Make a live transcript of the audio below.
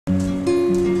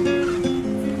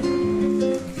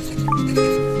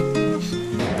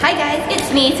guys,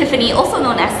 it's me, Tiffany, also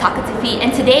known as Taka Tiffy,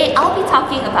 and today I'll be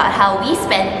talking about how we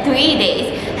spent 3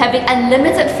 days having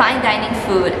unlimited fine dining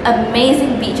food,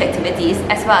 amazing beach activities,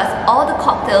 as well as all the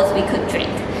cocktails we could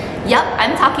drink. Yup,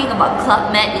 I'm talking about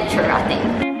Club Med in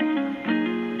Cherating.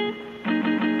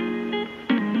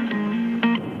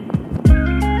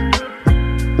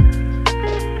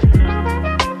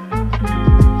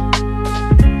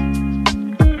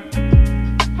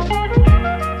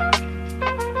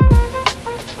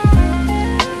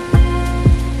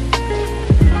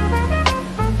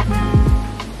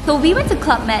 So we went to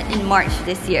Club Med in March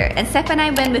this year, and Seth and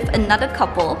I went with another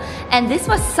couple, and this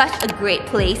was such a great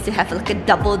place to have like a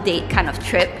double date kind of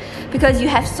trip because you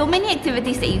have so many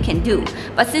activities that you can do.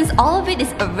 But since all of it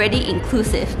is already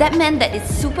inclusive, that meant that it's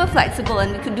super flexible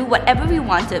and we could do whatever we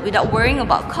wanted without worrying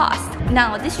about cost.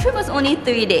 Now, this trip was only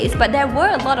 3 days, but there were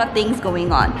a lot of things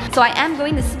going on. So I am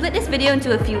going to split this video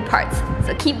into a few parts.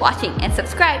 So keep watching and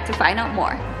subscribe to find out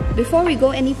more. Before we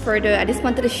go any further, I just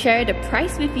wanted to share the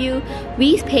price with you.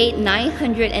 We paid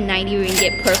 990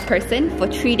 ringgit per person for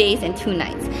 3 days and 2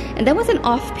 nights. And that was an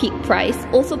off-peak price,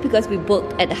 also because we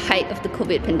booked at the height of the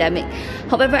COVID pandemic.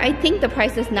 However, I think the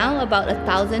price is now about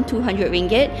 1,200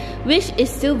 ringgit, which is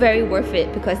still very worth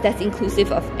it because that's inclusive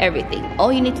of everything.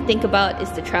 All you need to think about is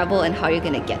the travel and how you're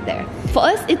gonna get there. For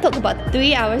us, it took about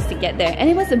 3 hours to get there, and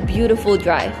it was a beautiful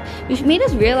drive, which made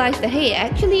us realize that hey,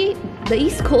 actually, the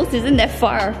East Coast isn't that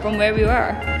far from where we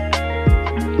were.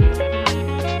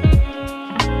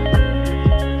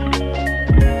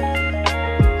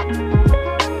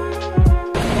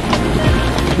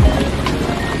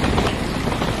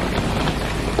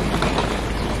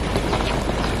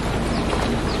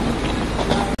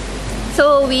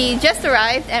 So we just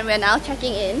arrived and we're now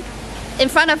checking in. In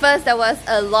front of us there was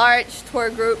a large tour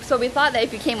group, so we thought that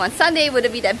if you came on Sunday it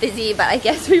wouldn't be that busy, but I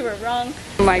guess we were wrong.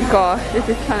 Oh my gosh, this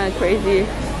is kind of crazy.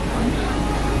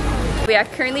 We are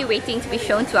currently waiting to be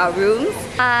shown to our rooms.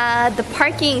 The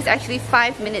parking is actually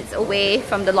 5 minutes away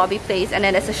from the lobby place, and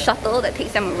then there's a shuttle that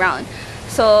takes them around.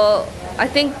 So I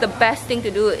think the best thing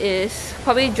to do is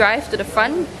probably drive to the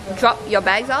front, drop your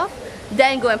bags off,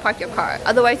 then go and park your car.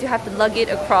 Otherwise you have to lug it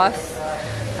across,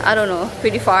 I don't know,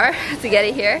 pretty far to get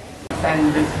it here.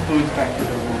 And this goes back to the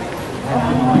room.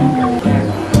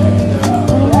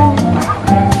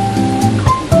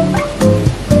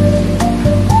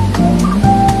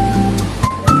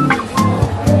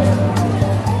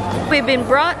 We've been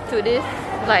brought to this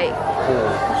like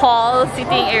hall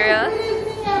seating area,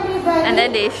 and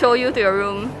then they show you to your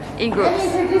room in groups.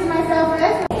 Let me introduce myself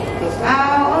first.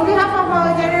 On behalf of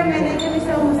our general manager,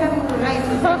 Mr. Musa, we would like to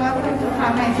say welcome to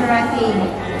Med Cherating.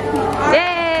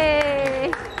 Yay!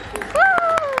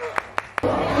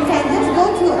 You can just go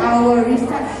to our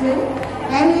reception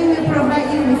and we will provide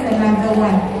you with another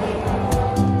one.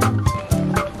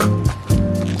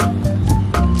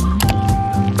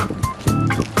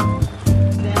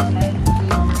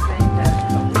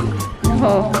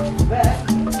 Oh.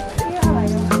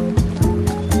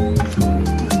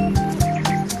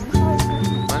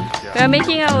 We're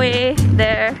making our way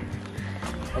there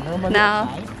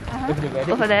now.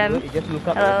 Both of them.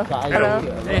 Hello. Hello.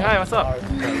 Hey, hi, what's up?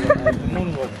 The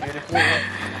moon was beautiful.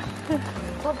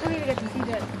 Hopefully we get to see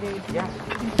that today. Yeah.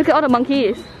 Look at all the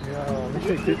monkeys. Yeah, make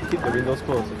sure you keep the windows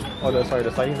closed. Oh, sorry,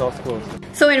 the sliding doors closed.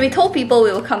 So when we told people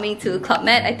we were coming to Club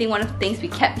Med, I think one of the things we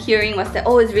kept hearing was that,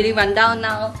 oh, it's really run down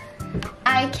now.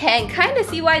 I can kind of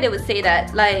see why they would say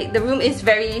that. Like, the room is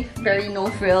very, very no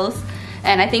frills.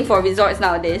 And I think for resorts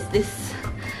nowadays, this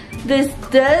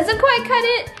doesn't quite cut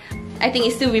it. I think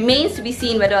it still remains to be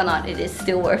seen whether or not it is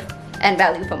still worth and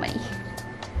value for money.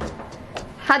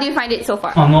 How do you find it so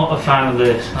far? I'm not a fan of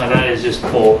this. That is just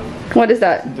poor. What is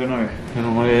that? I don't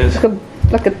know what it is.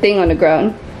 Like a thing on the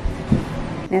ground.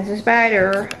 There's a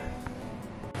spider.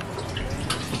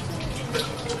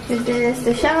 Is this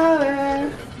the shower?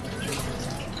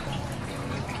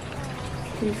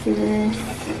 This is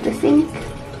the sink.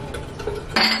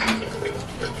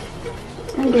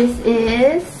 And this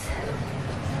is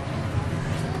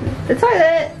the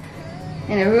toilet.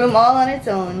 And a room all on its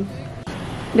own.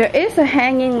 There is a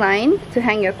hanging line to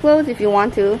hang your clothes if you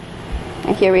want to.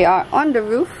 And here we are on the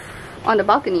roof, on the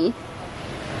balcony.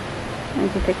 And you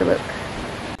can take a look.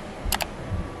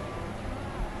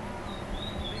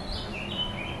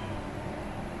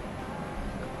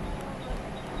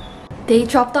 They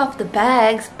dropped off the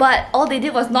bags, but all they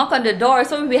did was knock on the door,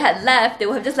 so if we had left, they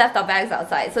would have just left our bags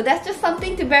outside. So that's just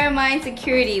something to bear in mind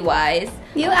security-wise.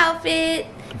 New outfit!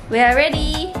 We are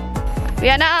ready! We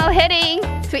are now heading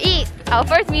to eat our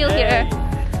first meal here.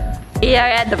 We are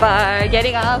at the bar,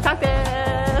 getting our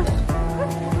cocktails!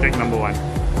 Drink number 1.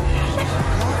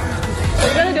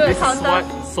 We're gonna do a This is counter.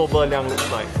 what sober liang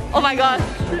looks like. Oh my gosh.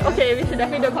 Okay, we should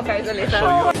definitely do a comparison later.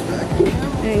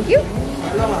 Thank you.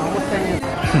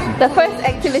 The first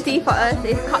activity for us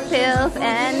is cocktails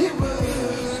and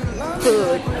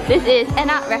food. This is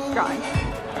Enak Restaurant.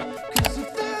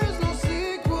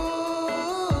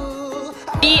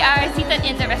 We are seated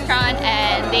in the restaurant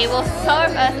and they will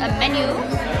serve us a menu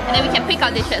and then we can pick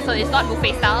our dishes, so it's not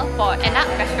buffet style for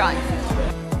Enak Restaurant.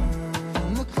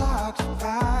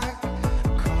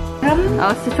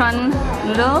 Our Sichuan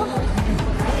noodle,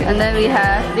 and then we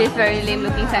have this very lame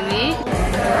looking sandwich.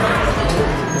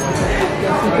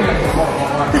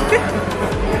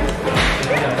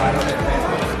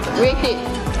 Rate it.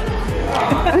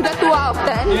 Is that 2 out of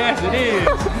 10? Yes, it is.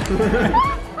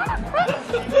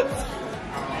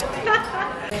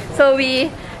 So we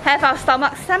have our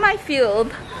stomach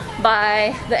semi-filled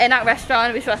by the Enak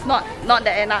Restaurant, which was not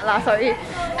the Enak lah, sorry.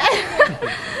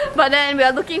 But then we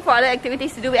are looking for other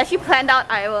activities to do. We actually planned out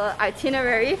our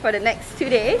itinerary for the next 2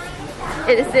 days.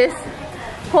 It is this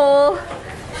whole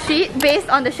sheet based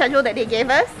on the schedule that they gave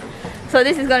us. So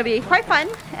this is going to be quite fun,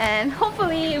 and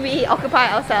hopefully we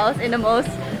occupy ourselves in the most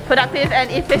productive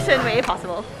and efficient way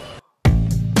possible.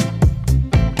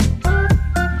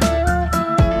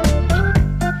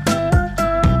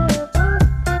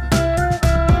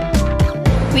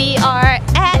 We are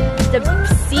at the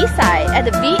seaside, at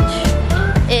the beach.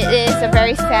 It is a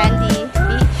very sandy beach.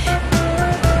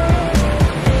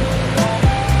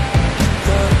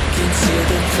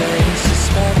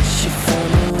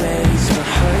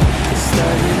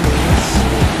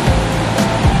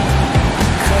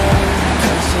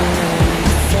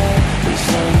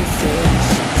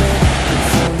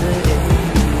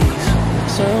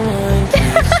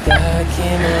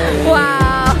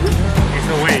 Wow! It's a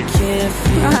wave.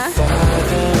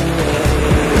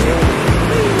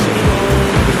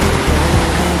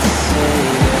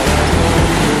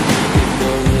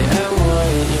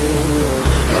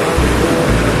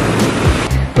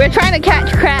 We're trying to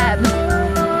catch crab.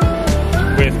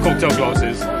 With cocktail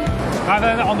glasses.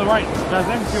 They're on the right. There's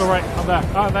them to your right. On there.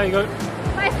 Oh, there you go.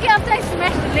 I scared after I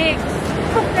smashed the legs.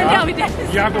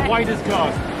 You have the widest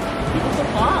glass.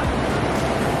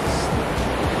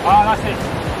 Ah, that's it.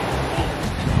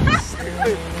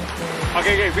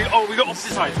 Okay, we got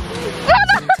opposite sides.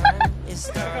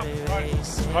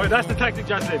 Alright, that's the tactic,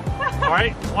 Jaslyn.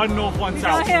 Alright, one north, one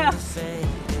south.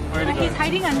 He's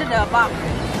hiding under the bark.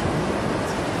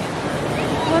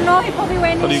 Oh no, he probably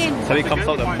went in. Suddenly comes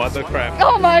out the mother crab.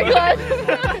 Oh my god!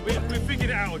 we figured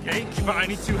it out, okay? But I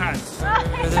need 2 hands.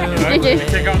 Okay.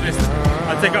 Take out this.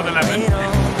 I'll take out the lemon.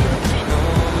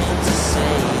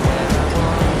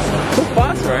 So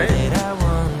fast, right?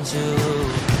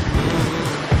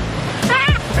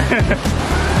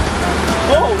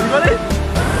 Oh, you got it?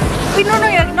 Wait, no,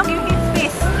 you're not giving him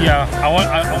space. Yeah, I want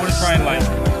to try and like,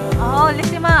 Oh, lift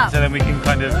him up. so then we can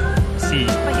kind of see.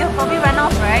 But you'll probably run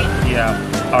off, right? Yeah.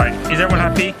 Alright, is everyone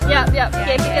happy? Yeah.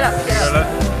 Okay, pick it up. Lola?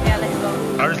 Yeah, let's go.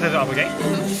 I'll just lift it up, okay?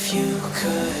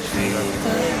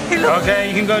 There you go. Okay,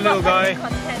 you can go, little guy.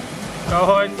 Go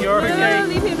on, you're No, okay.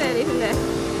 leave him there,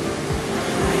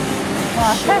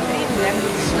 Wow, crab's eating them.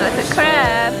 It's a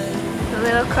crab. It's a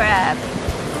little crab.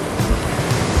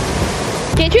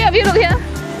 Okay, 3 of you look here.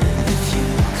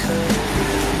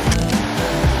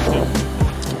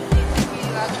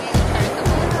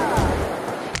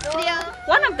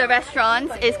 One of the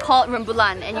restaurants is called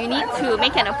Rembulan, and you need to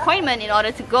make an appointment in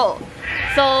order to go.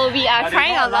 So we are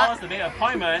trying our luck. to make an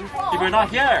appointment if we're not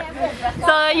here.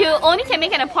 So you only can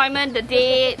make an appointment the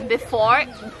day before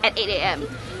at 8 AM.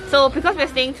 So because we're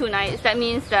staying 2 nights, that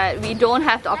means that we don't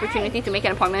have the opportunity to make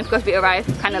an appointment because we arrived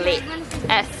kind of late,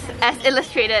 as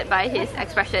illustrated by his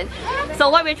expression. So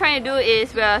what we're trying to do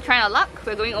is we're trying our luck.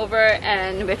 We're going over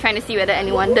and we're trying to see whether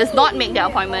anyone does not make their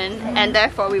appointment, and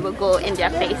therefore we will go in their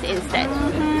place instead.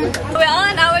 We're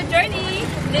on our journey.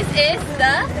 This is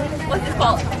the, what's it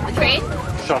called? The train?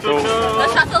 Shuttle. The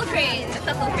shuttle train. The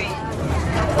shuttle train.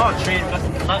 It's not a train, that's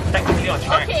not technically a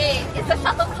train. Okay, it's a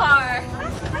shuttle car.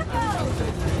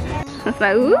 It's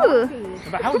like, ooh.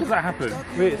 But how does that happen?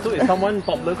 Wait, so is someone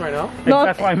topless right now? No,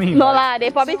 That's what I mean. No lah, they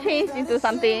probably changed into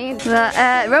something. We're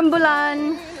at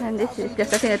Rembulan, and this is just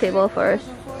setting the table first.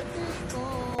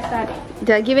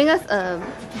 They're giving us a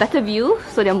better view,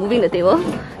 so they're moving the table.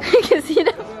 You can see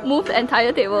them move the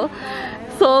entire table.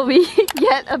 So we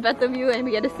get a better view and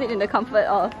we get to sit in the comfort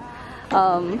of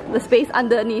the space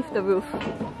underneath the roof.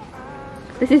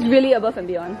 This is really above and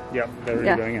beyond. Yep, they're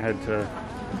really going ahead to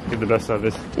give the best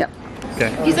service. Yep.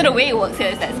 Okay. Okay, so the way it works here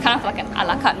is that it's kind of like an a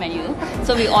la carte menu.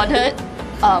 So we ordered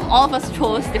all of us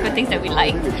chose different things that we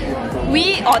liked.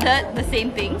 We ordered the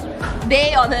same thing.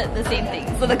 They ordered the same thing.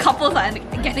 So the couples are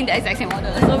getting the exact same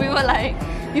order. So we were like,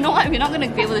 you know what, we're not going to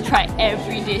be able to try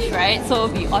every dish, right? So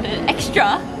we ordered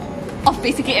extra of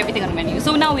basically everything on the menu.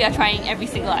 So now we are trying every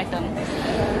single item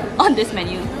on this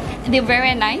menu. They're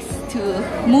very nice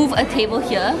to move a table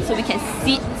here so we can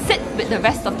sit with the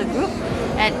rest of the group.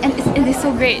 And it's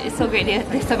so great, it's so great.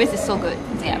 The service is so good.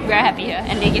 Yeah, we're happy here.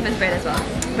 And they gave us bread as well.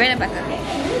 Bread and butter.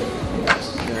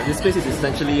 Yeah, this place is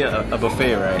essentially a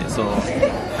buffet, right? So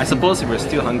I suppose if we're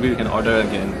still hungry, we can order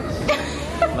again.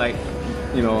 Like,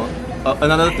 you know,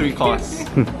 another 3 course.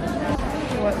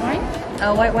 White wine?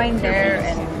 White wine there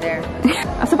and there.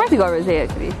 I'm surprised you got rosé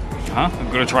actually. Huh?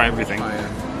 I've got to try everything. Oh,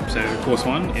 yeah. So course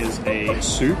 1 is a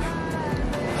soup.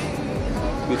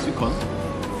 With sweet corn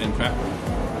and crab.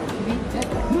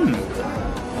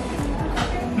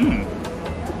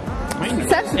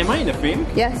 Am I in the frame?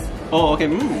 Yes. Oh, okay.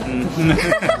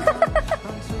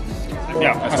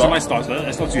 Yeah, that's a nice starter.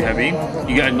 It's not too heavy.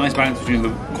 You get a nice balance between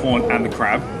the corn and the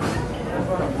crab.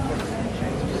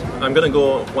 I'm gonna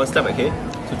go one step ahead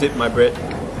to dip my bread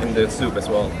in the soup as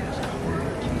well.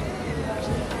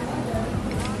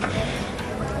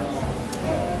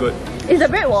 Good. Is the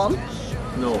bread warm?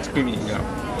 No, it's creamy. Yeah.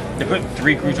 They put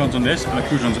 3 croutons on this, and the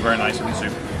croutons are very nice in the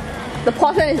soup. The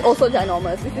portion is also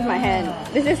ginormous. This is my hand.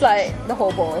 This is like the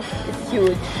whole bowl. It's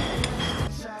huge.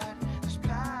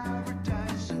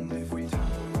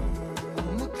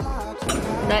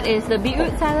 That is the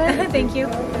beetroot salad. Thank you.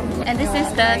 And this is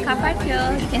the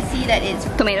carpaccio. You can see that it's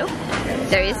tomato.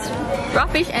 There is raw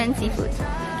fish and seafood.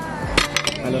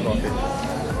 I love all fish.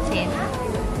 Same.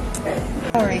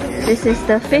 Alright. This is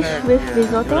the fish with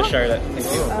risotto. I'm gonna share that.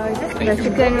 Thank you. The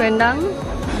chicken rendang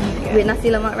with nasi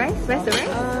lemak rice. Where's the rice?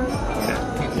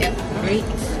 Great.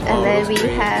 And then we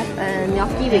have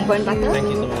gnocchi with burnt butter. Thank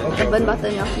you so much. The burnt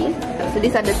butter gnocchi. So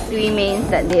these are the 3 mains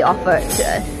that they offered to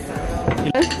us.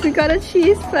 We got a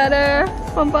cheese platter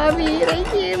from Bobby. Thank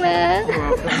you, man.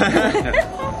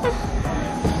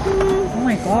 Oh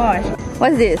my gosh.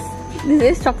 What's this?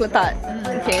 This is chocolate tart.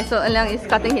 Okay, so Eun is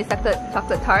cutting his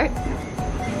chocolate tart.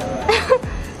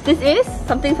 This is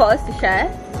something for us to share.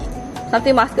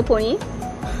 Something mascarpone.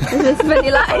 This is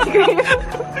vanilla ice cream.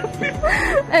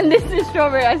 And this is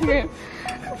strawberry ice cream.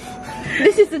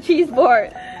 This is the cheese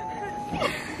board.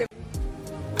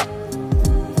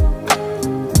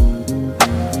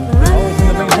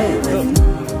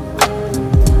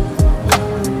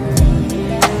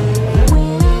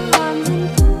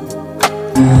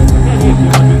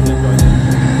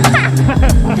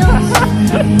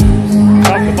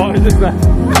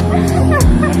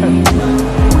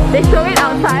 They show it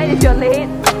outside if you're late,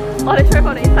 or they show it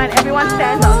from the inside. Everyone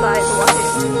stands outside to watch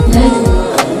it.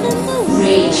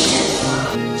 Rage.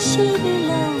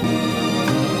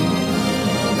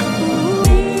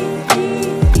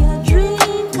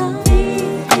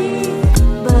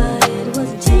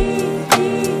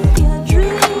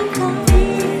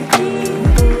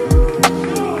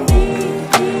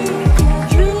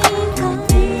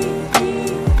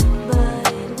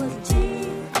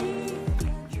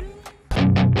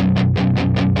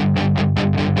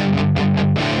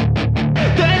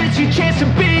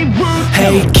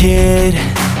 Hey kid,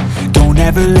 don't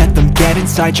ever let them get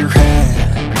inside your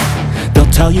head. They'll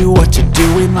tell you what to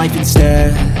do in life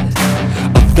instead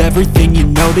of everything you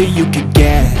know that you could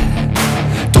get.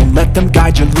 Don't let them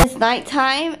guide your life. It's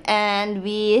nighttime and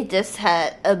we just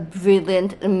had a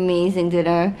brilliant, amazing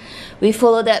dinner. We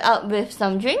followed that up with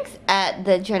some drinks at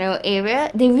the general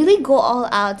area. They really go all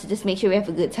out to just make sure we have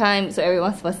a good time. So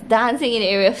everyone was dancing in the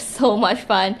area, so much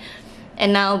fun.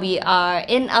 And now we are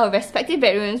in our respective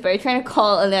bedrooms, but we're trying to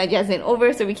call Alina and Jasmine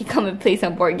over so we can come and play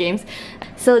some board games.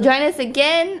 So join us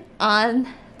again on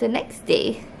the next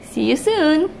day. See you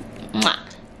soon. Mwah.